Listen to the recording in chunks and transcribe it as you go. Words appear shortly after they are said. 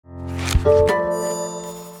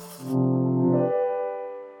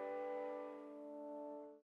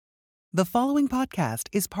The following podcast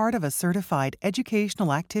is part of a certified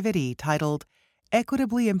educational activity titled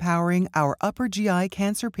Equitably Empowering Our Upper GI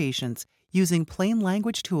Cancer Patients Using Plain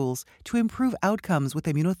Language Tools to Improve Outcomes with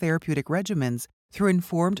Immunotherapeutic Regimens Through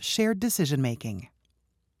Informed Shared Decision-Making.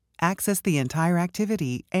 Access the entire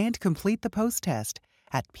activity and complete the post-test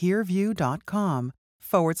at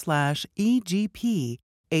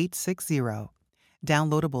peerview.com/EGP860.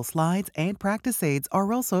 Downloadable slides and practice aids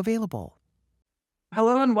are also available.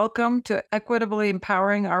 Hello and welcome to Equitably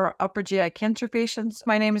Empowering Our Upper GI Cancer Patients.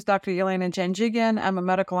 My name is Dr. Yelena Janjigian. I'm a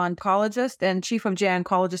medical oncologist and chief of GI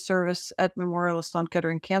oncologist service at Memorial Sloan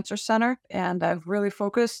Kettering Cancer Center. And I've really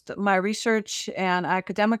focused my research and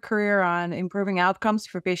academic career on improving outcomes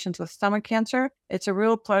for patients with stomach cancer. It's a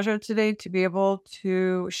real pleasure today to be able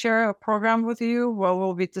to share a program with you where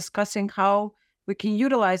we'll be discussing how we can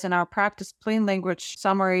utilize in our practice plain language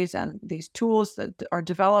summaries and these tools that are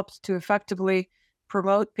developed to effectively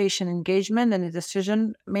promote patient engagement in the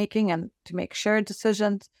decision-making and to make shared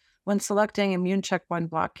decisions when selecting immune checkpoint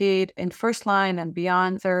blockade in first-line and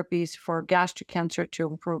beyond therapies for gastric cancer to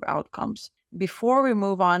improve outcomes. Before we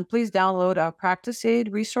move on, please download our practice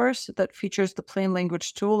aid resource that features the plain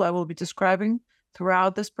language tool I will be describing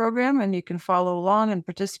throughout this program, and you can follow along and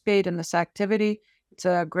participate in this activity. It's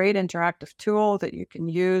a great interactive tool that you can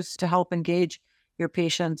use to help engage your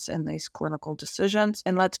patients in these clinical decisions.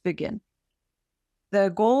 And let's begin. The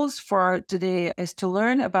goals for today is to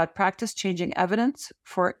learn about practice-changing evidence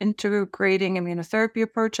for integrating immunotherapy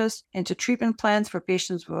approaches into treatment plans for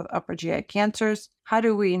patients with upper GI cancers. How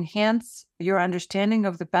do we enhance your understanding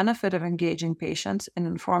of the benefit of engaging patients in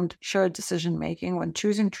informed shared decision-making when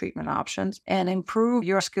choosing treatment options, and improve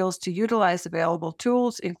your skills to utilize available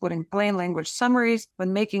tools, including plain language summaries,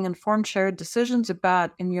 when making informed shared decisions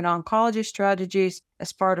about immuno-oncology strategies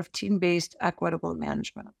as part of team-based equitable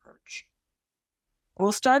management approach.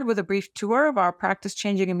 We'll start with a brief tour of our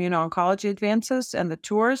practice-changing immuno-oncology advances, and the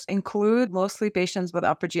tours include mostly patients with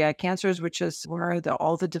upper GI cancers, which is where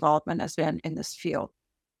all the development has been in this field.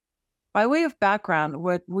 By way of background,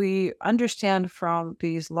 what we understand from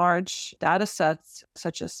these large data sets,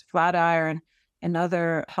 such as Flatiron and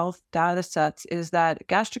other health data sets, is that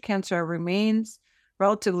gastric cancer remains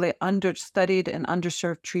relatively understudied and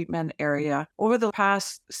underserved treatment area. Over the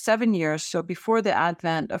past 7 years, so before the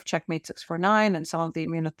advent of Checkmate 649 and some of the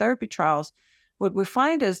immunotherapy trials, what we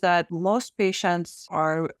find is that most patients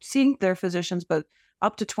are seeing their physicians, but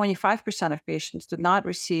up to 25% of patients do not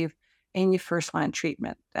receive any first-line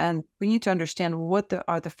treatment. And we need to understand what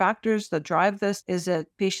are the factors that drive this. Is it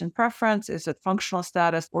patient preference? Is it functional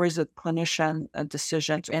status? Or is it clinician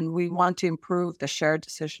decisions? And we want to improve the shared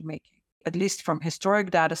decision-making. At least from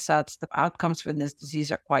historic data sets, the outcomes for this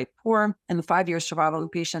disease are quite poor, and the 5-year survival in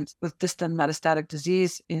patients with distant metastatic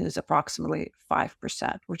disease is approximately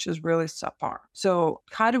 5%, which is really subpar. So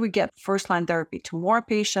how do we get first-line therapy to more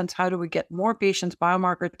patients? How do we get more patients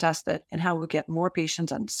biomarker tested? And how we get more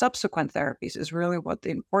patients on subsequent therapies is really what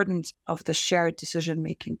the importance of the shared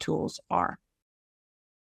decision-making tools are.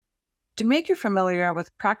 To make you familiar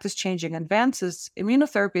with practice-changing advances,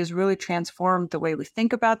 immunotherapy has really transformed the way we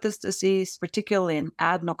think about this disease, particularly in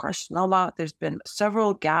adenocarcinoma. There's been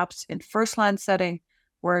several gaps in first-line setting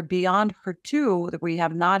where beyond HER2, that we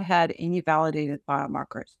have not had any validated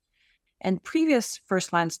biomarkers. And previous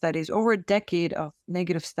first-line studies, over a decade of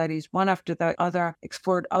negative studies, one after the other,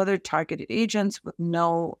 explored other targeted agents with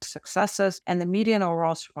no successes, and the median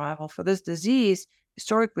overall survival for this disease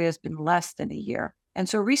historically has been less than a year. And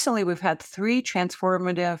so recently we've had 3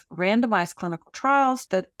 transformative randomized clinical trials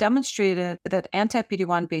that demonstrated that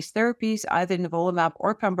anti-PD-1 based therapies, either nivolumab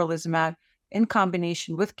or pembrolizumab, in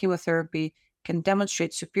combination with chemotherapy, can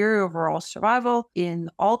demonstrate superior overall survival in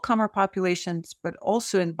all-comer populations, but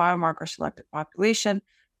also in biomarker-selected population,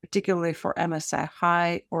 particularly for MSI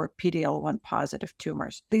high or PD-L1 positive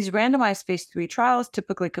tumors. These randomized phase 3 trials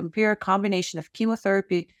typically compare a combination of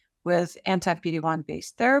chemotherapy with anti-PD-1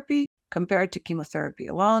 based therapy compared to chemotherapy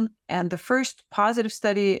alone. And the first positive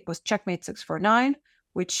study was Checkmate 649,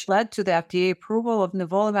 which led to the FDA approval of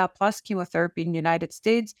nivolumab plus chemotherapy in the United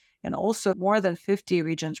States and also more than 50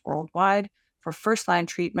 regions worldwide for first-line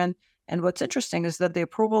treatment. And what's interesting is that the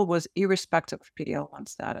approval was irrespective of PD-L1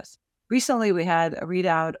 status. Recently, we had a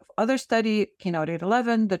readout of other study, Keynote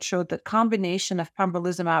 811, that showed that combination of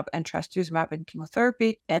pembrolizumab and trastuzumab in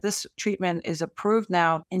chemotherapy, and this treatment is approved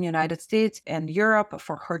now in the United States and Europe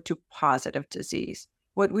for HER2-positive disease.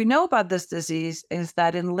 What we know about this disease is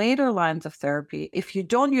that in later lines of therapy, if you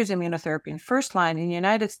don't use immunotherapy in first line, in the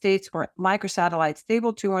United States for microsatellite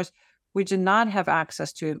stable tumors, we do not have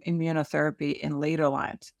access to immunotherapy in later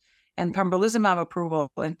lines. And pembrolizumab approval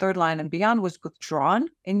in third line and beyond was withdrawn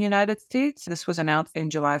in the United States. This was announced in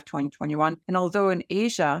July of 2021. And although in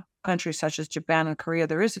Asia, countries such as Japan and Korea,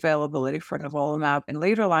 there is availability for nivolumab in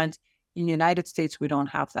later lines, in the United States, we don't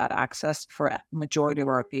have that access for a majority of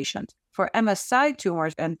our patients. For MSI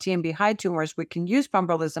tumors and TMB high tumors, we can use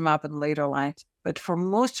pembrolizumab in later lines. But for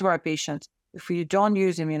most of our patients, if you don't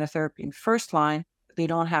use immunotherapy in first line, they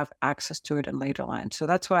don't have access to it in later lines. So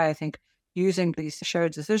that's why I think using these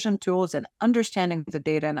shared decision tools and understanding the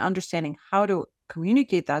data and understanding how to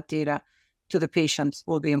communicate that data to the patients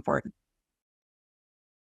will be important.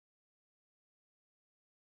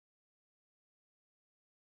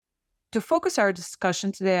 To focus our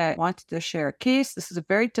discussion today, I wanted to share a case. This is a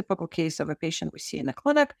very typical case of a patient we see in the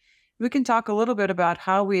clinic. We can talk a little bit about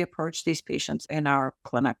how we approach these patients in our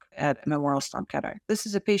clinic at Memorial Sloan Kettering. This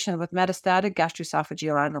is a patient with metastatic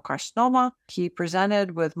gastroesophageal adenocarcinoma. He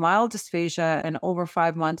presented with mild dysphagia and over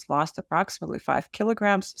 5 months lost approximately 5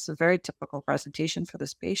 kilograms. It's a very typical presentation for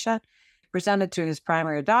this patient. He presented to his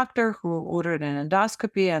primary doctor, who ordered an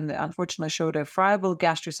endoscopy and unfortunately showed a friable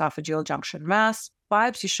gastroesophageal junction mass.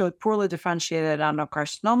 Biopsy showed poorly differentiated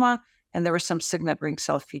adenocarcinoma, and there were some signet ring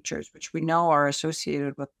cell features, which we know are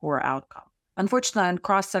associated with poor outcome. Unfortunately, on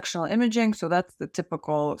cross-sectional imaging, so that's the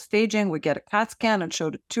typical staging, we get a CAT scan and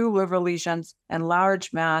showed 2 liver lesions and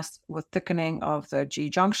large mass with thickening of the G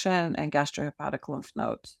junction and gastrohepatic lymph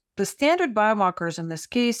nodes. The standard biomarkers in this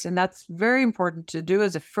case, and that's very important to do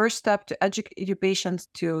as a first step to educate your patients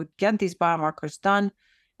to get these biomarkers done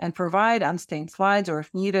and provide unstained slides, or if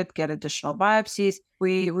needed, get additional biopsies.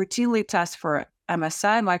 We routinely test for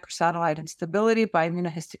MSI, microsatellite instability, by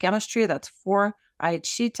immunohistochemistry. That's 4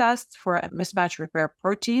 IHC tests for mismatch repair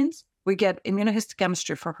proteins. We get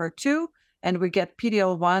immunohistochemistry for HER2, and we get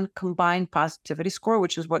PD-L1 combined positivity score,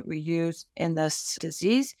 which is what we use in this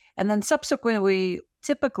disease. And then subsequently, we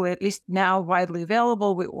typically, at least now widely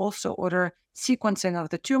available, we also order sequencing of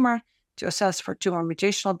the tumor to assess for tumor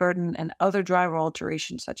mutational burden and other driver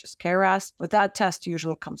alterations such as KRAS, but that test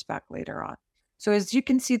usually comes back later on. So as you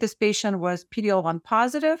can see, this patient was PD-L1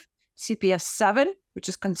 positive, CPS 7, which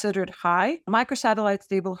is considered high, microsatellite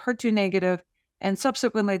stable, HER2 negative, and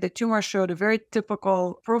subsequently the tumor showed a very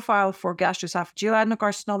typical profile for gastroesophageal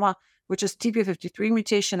adenocarcinoma, which is TP53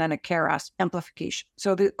 mutation and a KRAS amplification.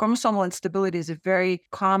 So the chromosomal instability is a very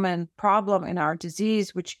common problem in our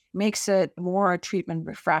disease, which makes it more treatment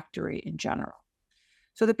refractory in general.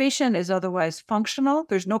 So the patient is otherwise functional.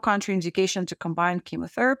 There's no contraindication to combined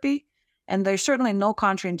chemotherapy, and there's certainly no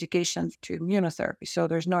contraindication to immunotherapy. So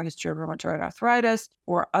there's no history of rheumatoid arthritis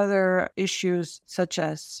or other issues such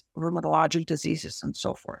as rheumatologic diseases and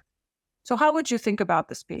so forth. So how would you think about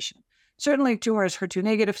this patient? Certainly, tumor is HER2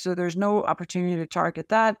 negative, so there's no opportunity to target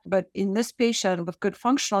that. But in this patient with good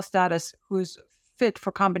functional status who's fit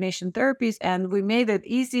for combination therapies, and we made it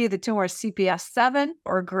easy, the tumor is CPS 7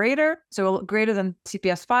 or greater, so greater than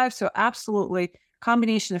CPS 5. So absolutely,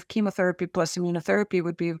 combination of chemotherapy plus immunotherapy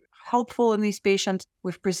would be helpful in these patients.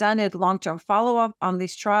 We've presented long-term follow-up on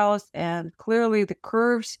these trials, and clearly the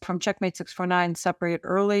curves from Checkmate 649 separate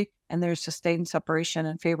early, and there's sustained separation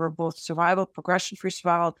in favor of both survival, progression-free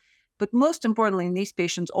survival, but most importantly in these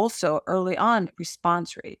patients also early on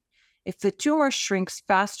response rate. If the tumor shrinks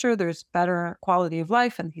faster, there's better quality of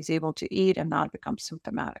life and he's able to eat and not become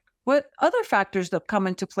symptomatic. What other factors that come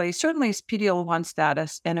into play certainly is PD-L1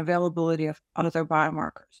 status and availability of other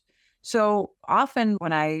biomarkers. So often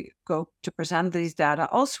when I go to present these data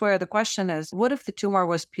elsewhere, the question is, what if the tumor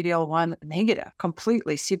was PD-L1 negative,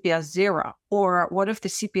 completely CPS 0? Or what if the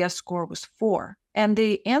CPS score was 4? And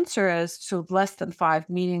the answer is, so less than 5,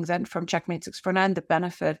 meaning then from Checkmate 649, the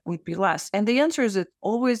benefit would be less. And the answer is it's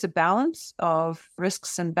always a balance of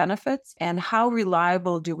risks and benefits. And how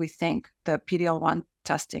reliable do we think the PD-L1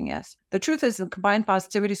 testing is? The truth is the combined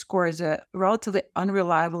positivity score is a relatively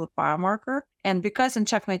unreliable biomarker. And because in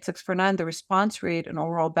Checkmate 649, the response rate and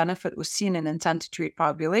overall benefit was seen in intent to treat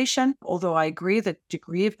population, although I agree that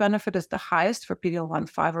degree of benefit is the highest for PD-L1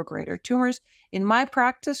 5 or greater tumors, in my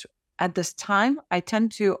practice, at this time, I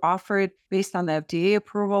tend to offer it based on the FDA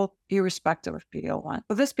approval, irrespective of PD-L1.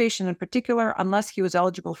 For this patient in particular, unless he was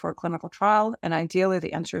eligible for a clinical trial, and ideally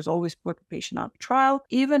the answer is always put the patient on the trial,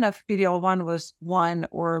 even if PD-L1 was 1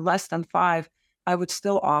 or less than 5, I would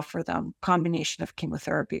still offer them combination of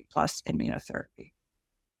chemotherapy plus immunotherapy.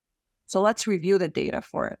 So let's review the data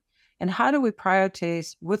for it. And how do we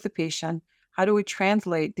prioritize with the patient? How do we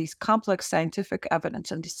translate these complex scientific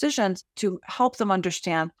evidence and decisions to help them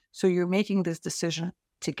understand so you're making this decision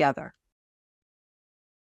together?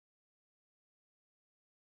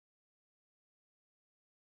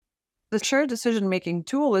 The shared decision-making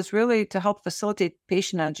tool is really to help facilitate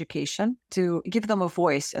patient education, to give them a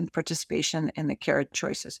voice and participation in the care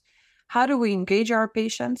choices. How do we engage our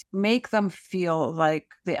patients? Make them feel like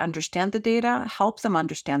they understand the data, help them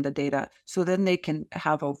understand the data, so then they can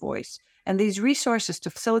have a voice. And these resources to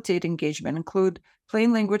facilitate engagement include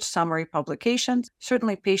plain language summary publications,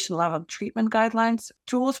 certainly patient-level treatment guidelines,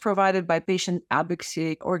 tools provided by patient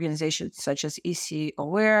advocacy organizations such as EC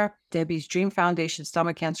Aware, Debbie's Dream Foundation,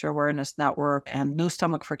 Stomach Cancer Awareness Network, and No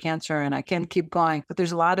Stomach for Cancer. And I can keep going, but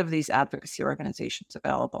there's a lot of these advocacy organizations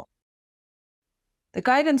available. The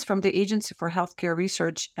guidance from the Agency for Healthcare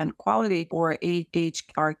Research and Quality, or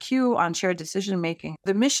AHRQ, on shared decision-making,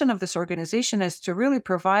 the mission of this organization is to really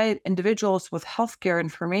provide individuals with healthcare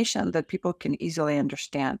information that people can easily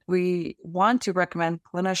understand. We want to recommend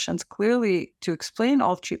clinicians clearly to explain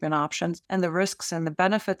all treatment options and the risks and the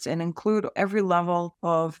benefits, and include every level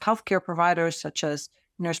of healthcare providers such as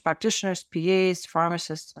nurse practitioners, PAs,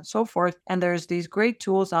 pharmacists, and so forth. And there's these great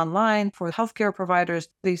tools online for healthcare providers.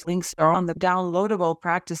 These links are on the downloadable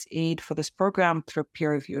practice aid for this program through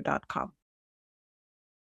peerreview.com.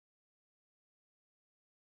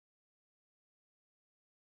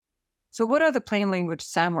 So what are the plain language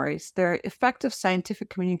summaries? They're effective scientific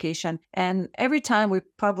communication. And every time we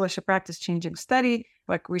publish a practice-changing study,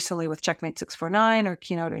 like recently with Checkmate 649 or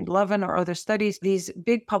Keynote 11 or other studies, these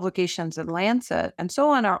big publications in Lancet and so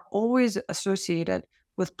on are always associated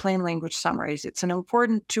with plain language summaries. It's an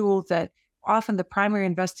important tool that often the primary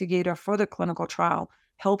investigator for the clinical trial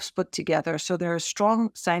helps put together. So there's strong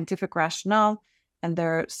scientific rationale and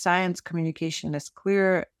their science communication is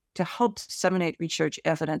clear to help disseminate research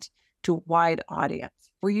evidence to a wide audience.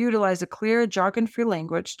 We utilize a clear, jargon-free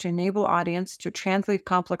language to enable audience to translate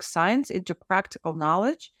complex science into practical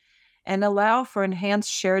knowledge and allow for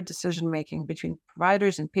enhanced shared decision-making between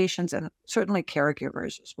providers and patients, and certainly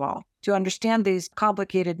caregivers as well, to understand these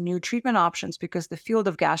complicated new treatment options, because the field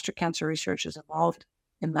of gastric cancer research has evolved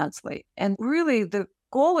immensely. And really, the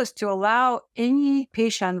goal is to allow any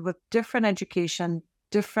patient with different education,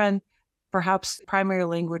 different perhaps primary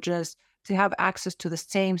languages, to have access to the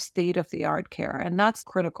same state-of-the-art care. And that's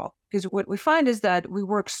critical, because what we find is that we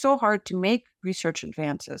work so hard to make research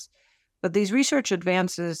advances, but these research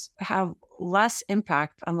advances have less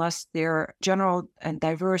impact unless their general and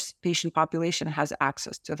diverse patient population has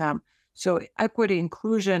access to them. So equity,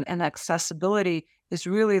 inclusion, and accessibility is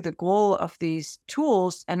really the goal of these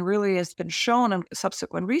tools, and really has been shown in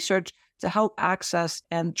subsequent research to help access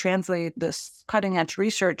and translate this cutting-edge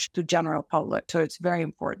research to general public. So it's very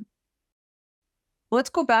important. Let's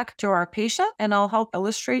go back to our patient, and I'll help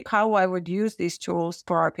illustrate how I would use these tools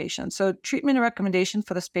for our patient. So treatment recommendation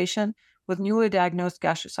for this patient with newly diagnosed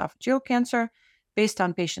gastroesophageal cancer based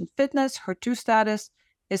on patient fitness, HER2 status,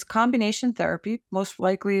 is combination therapy, most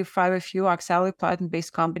likely 5-FU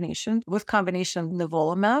oxaliplatin-based combination with combination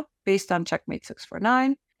nivolumab based on Checkmate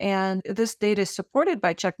 649. And this data is supported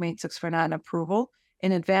by Checkmate 649 approval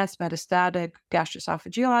in advanced metastatic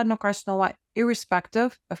gastroesophageal adenocarcinoma,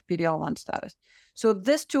 irrespective of PD-L1 status. So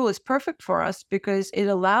this tool is perfect for us because it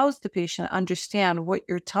allows the patient to understand what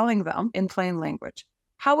you're telling them in plain language.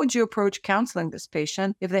 How would you approach counseling this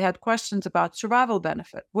patient if they had questions about survival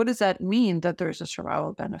benefit? What does that mean that there's a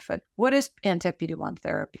survival benefit? What is anti-PD-1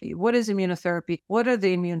 therapy? What is immunotherapy? What are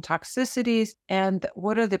the immune toxicities? And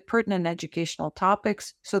what are the pertinent educational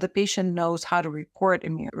topics, so the patient knows how to report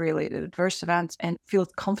immune-related adverse events and feels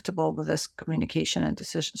comfortable with this communication and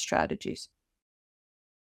decision strategies?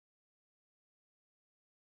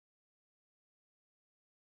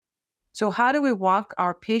 So how do we walk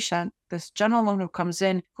our patient, this gentleman who comes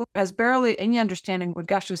in, who has barely any understanding what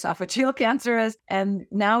gastroesophageal cancer is, and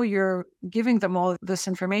now you're giving them all this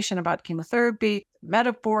information about chemotherapy,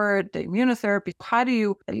 Metaport, the immunotherapy. How do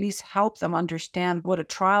you at least help them understand what a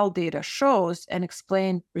trial data shows and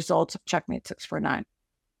explain results of Checkmate 649?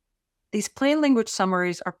 These plain language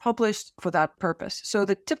summaries are published for that purpose. So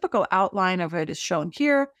the typical outline of it is shown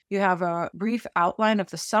here. You have a brief outline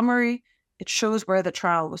of the summary. It shows where the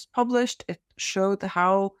trial was published. It showed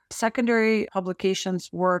how secondary publications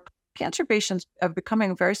work. Cancer patients are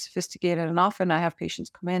becoming very sophisticated, and often I have patients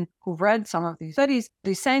come in who've read some of these studies.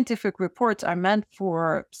 These scientific reports are meant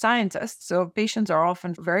for scientists, so patients are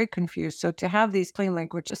often very confused. So to have these plain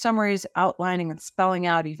language summaries outlining and spelling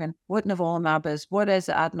out even what nivolumab is, what is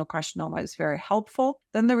adenocarcinoma, is very helpful.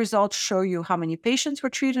 Then the results show you how many patients were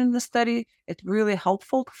treated in the study. It's really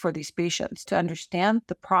helpful for these patients to understand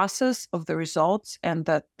the process of the results, and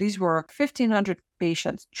that these were 1,500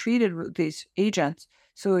 patients treated with these agents.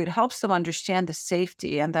 So it helps them understand the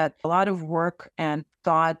safety and that a lot of work and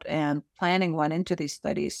thought and planning went into these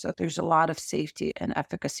studies. So there's a lot of safety and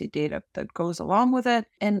efficacy data that goes along with it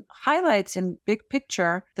and highlights in big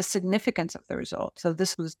picture the significance of the results. So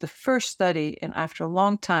this was the first study and after a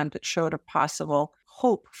long time that showed a possible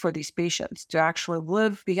hope for these patients to actually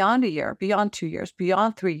live beyond a year, beyond 2 years,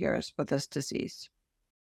 beyond 3 years with this disease.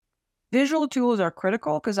 Visual tools are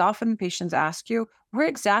critical because often patients ask you, where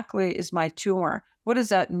exactly is my tumor? What does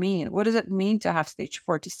that mean? What does it mean to have stage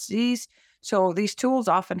 4 disease? So these tools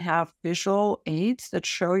often have visual aids that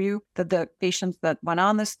show you that the patients that went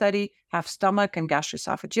on this study have stomach and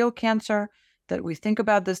gastroesophageal cancer, that we think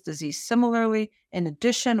about this disease similarly. In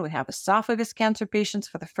addition, we have esophagus cancer patients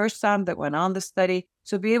for the first time that went on the study.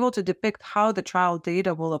 So be able to depict how the trial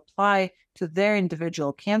data will apply to their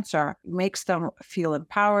individual cancer makes them feel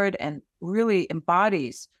empowered and really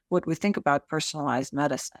embodies what we think about personalized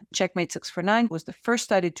medicine. Checkmate 649 was the first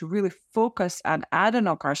study to really focus on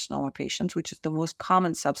adenocarcinoma patients, which is the most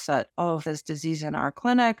common subset of this disease in our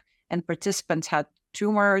clinic. And participants had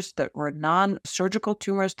tumors that were non-surgical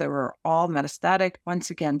tumors that were all metastatic. Once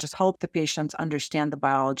again, just help the patients understand the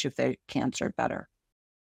biology of their cancer better.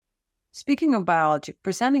 Speaking of biology,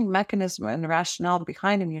 presenting mechanism and rationale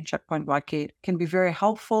behind immune checkpoint blockade can be very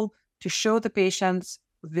helpful to show the patients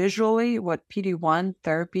visually what PD-1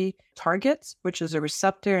 therapy targets, which is a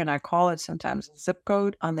receptor, and I call it sometimes a zip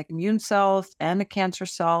code on the immune cells and the cancer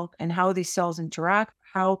cell, and how these cells interact,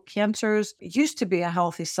 how cancers used to be a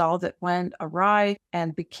healthy cell that went awry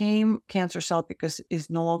and became cancer cell because it is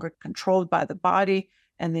no longer controlled by the body,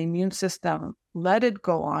 and the immune system let it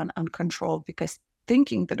go on uncontrolled because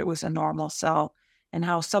thinking that it was a normal cell, and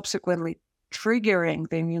how subsequently triggering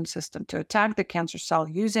the immune system to attack the cancer cell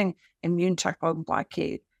using immune checkpoint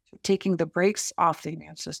blockade, so taking the brakes off the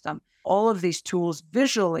immune system. All of these tools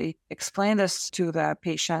visually explain this to the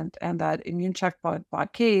patient, and that immune checkpoint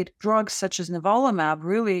blockade drugs such as nivolumab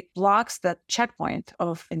really blocks that checkpoint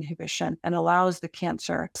of inhibition and allows the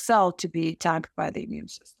cancer cell to be attacked by the immune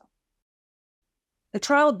system. The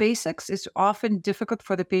trial basics is often difficult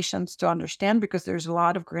for the patients to understand because there's a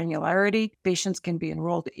lot of granularity. Patients can be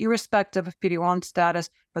enrolled irrespective of PD-1 status,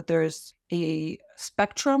 but there's a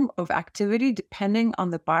spectrum of activity depending on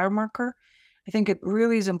the biomarker. I think it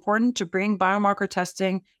really is important to bring biomarker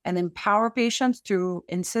testing and empower patients to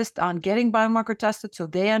insist on getting biomarker tested so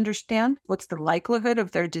they understand what's the likelihood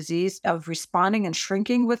of their disease of responding and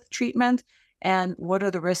shrinking with treatment, and what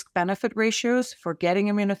are the risk-benefit ratios for getting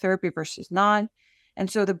immunotherapy versus not. And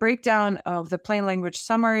so the breakdown of the plain language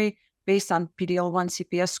summary based on PD-L1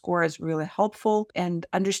 CPS score is really helpful. And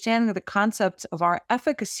understanding the concepts of our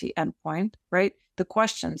efficacy endpoint, right? The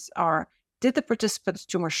questions are, did the participant's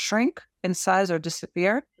tumor shrink in size or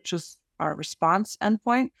disappear, which is our response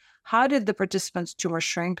endpoint? How did the participant's tumor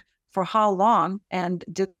shrink? For how long? And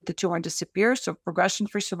did the tumor disappear? So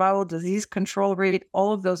progression-free survival, disease control rate,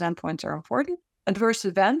 all of those endpoints are important. Adverse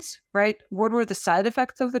events, right? What were the side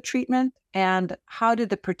effects of the treatment? And how did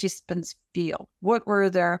the participants feel? What were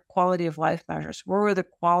their quality of life measures? What were the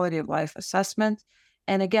quality of life assessments?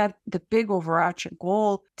 And again, the big overarching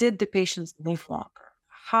goal, did the patients live longer?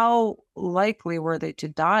 How likely were they to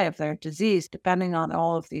die of their disease, depending on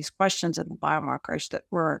all of these questions and the biomarkers that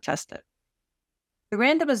were tested? The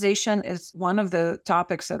randomization is one of the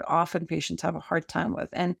topics that often patients have a hard time with.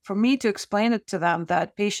 And for me to explain it to them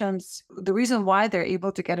that patients, the reason why they're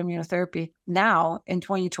able to get immunotherapy now in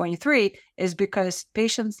 2023 is because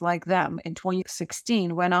patients like them in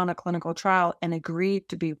 2016 went on a clinical trial and agreed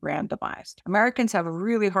to be randomized. Americans have a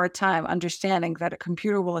really hard time understanding that a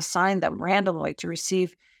computer will assign them randomly to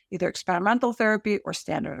receive either experimental therapy or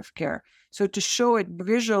standard of care. So to show it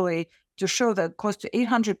visually, to show that close to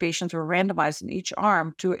 800 patients were randomized in each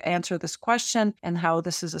arm to answer this question, and how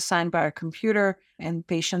this is assigned by a computer, and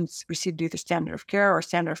patients received either standard of care or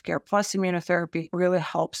standard of care plus immunotherapy, really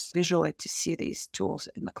helps visually to see these tools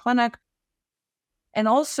in the clinic. And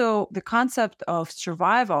also the concept of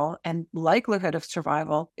survival and likelihood of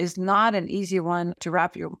survival is not an easy one to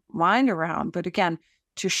wrap your mind around. But again,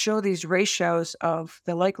 to show these ratios of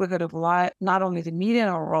the likelihood of life, not only the median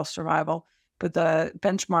overall survival, but the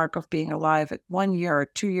benchmark of being alive at 1 year or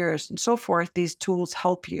 2 years and so forth, these tools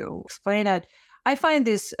help you explain it. I find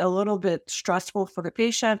this a little bit stressful for the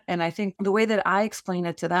patient. And I think the way that I explain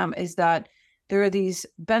it to them is that there are these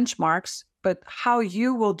benchmarks, but how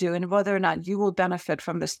you will do and whether or not you will benefit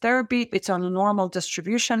from this therapy, it's on a normal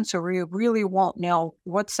distribution. So we really won't know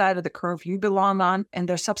what side of the curve you belong on. And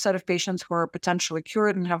there's a subset of patients who are potentially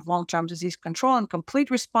cured and have long-term disease control and complete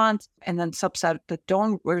response, and then subset that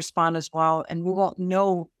don't respond as well. And we won't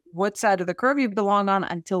know what side of the curve you belong on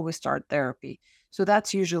until we start therapy. So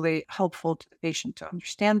that's usually helpful to the patient to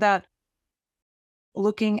understand that.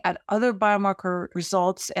 Looking at other biomarker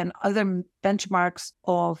results and other benchmarks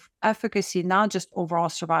of efficacy, not just overall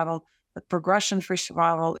survival, but progression-free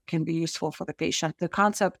survival can be useful for the patient. The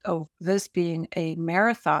concept of this being a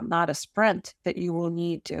marathon, not a sprint, that you will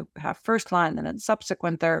need to have first line and then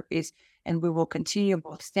subsequent therapies, and we will continue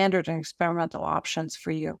both standard and experimental options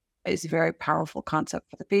for you, is a very powerful concept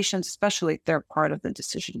for the patients, especially if they're part of the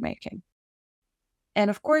decision-making. And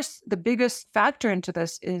of course, the biggest factor into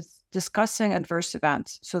this is discussing adverse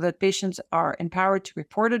events so that patients are empowered to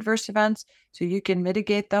report adverse events so you can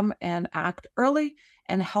mitigate them and act early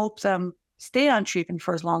and help them stay on treatment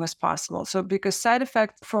for as long as possible. So because side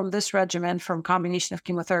effects from this regimen, from combination of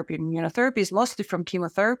chemotherapy and immunotherapy, is mostly from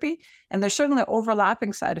chemotherapy, and there's certainly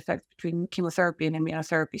overlapping side effects between chemotherapy and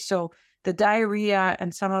immunotherapy. So the diarrhea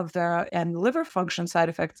and some of the liver function side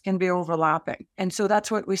effects can be overlapping. And so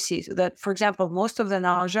that's what we see. So that, for example, most of the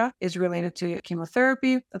nausea is related to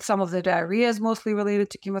chemotherapy. Some of the diarrhea is mostly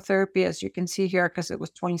related to chemotherapy, as you can see here, because it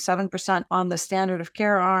was 27% on the standard of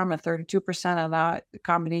care arm and 32% on the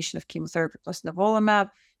combination of chemotherapy plus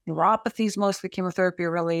nivolumab. Neuropathy is mostly chemotherapy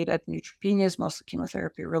related. Neutropenia is mostly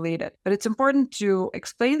chemotherapy related. But it's important to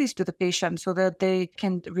explain these to the patient so that they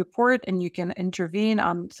can report and you can intervene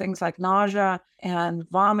on things like nausea and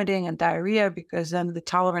vomiting and diarrhea, because then the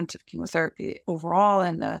tolerance of chemotherapy overall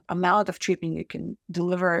and the amount of treatment you can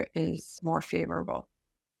deliver is more favorable.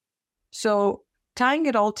 So tying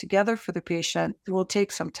it all together for the patient will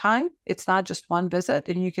take some time. It's not just one visit,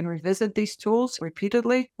 and you can revisit these tools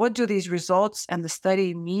repeatedly. What do these results and the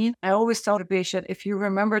study mean? I always tell the patient, if you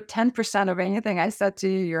remember 10% of anything I said to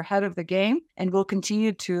you, you're ahead of the game, and we'll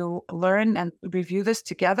continue to learn and review this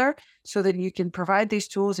together so that you can provide these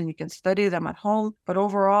tools and you can study them at home. But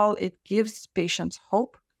overall, it gives patients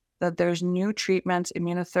hope that there's new treatments,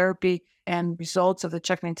 immunotherapy, and results of the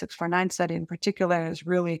Checkmate 649 study in particular has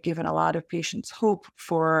really given a lot of patients hope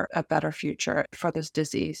for a better future for this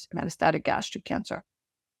disease, metastatic gastric cancer.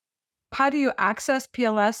 How do you access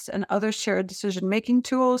PLS and other shared decision-making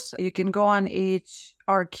tools? You can go on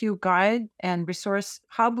HRQ Guide and Resource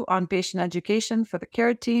Hub on patient education for the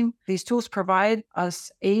care team. These tools provide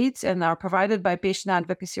us aids and are provided by patient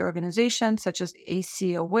advocacy organizations such as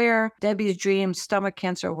AC Aware, Debbie's Dreams, Stomach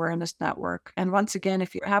Cancer Awareness Network. And once again,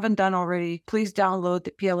 if you haven't done already, please download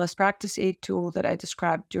the PLS Practice Aid tool that I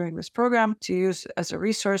described during this program to use as a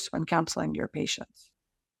resource when counseling your patients.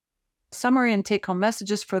 Summary and take-home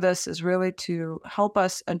messages for this is really to help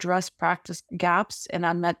us address practice gaps and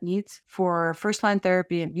unmet needs for first-line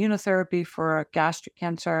therapy and immunotherapy for gastric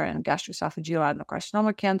cancer and gastroesophageal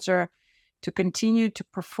adenocarcinoma cancer, to continue to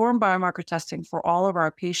perform biomarker testing for all of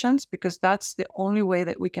our patients, because that's the only way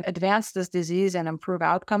that we can advance this disease and improve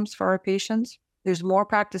outcomes for our patients. There's more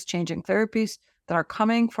practice-changing therapies that are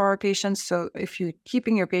coming for our patients. So if you're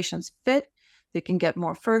keeping your patients fit, they can get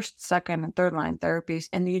more first, second, and third line therapies.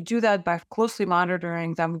 And you do that by closely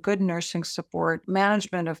monitoring them, good nursing support,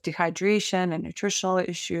 management of dehydration and nutritional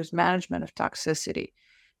issues, management of toxicity.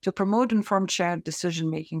 To promote informed shared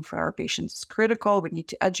decision-making for our patients is critical. We need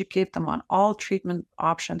to educate them on all treatment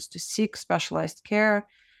options, to seek specialized care,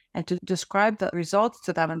 and to describe the results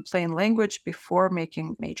to them in plain language before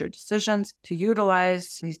making major decisions. To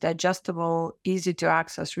utilize these digestible,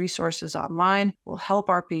 easy-to-access resources online will help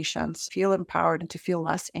our patients feel empowered and to feel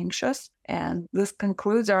less anxious. And this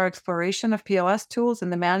concludes our exploration of PLS tools in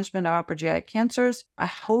the management of upper GI cancers. I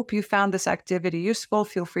hope you found this activity useful.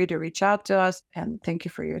 Feel free to reach out to us, and thank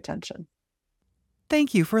you for your attention.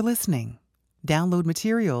 Thank you for listening. Download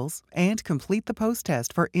materials and complete the post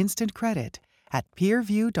test for instant credit at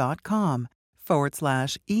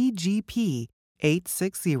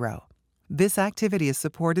peerview.com/EGP860. This activity is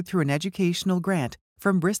supported through an educational grant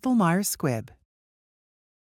from Bristol Myers Squibb.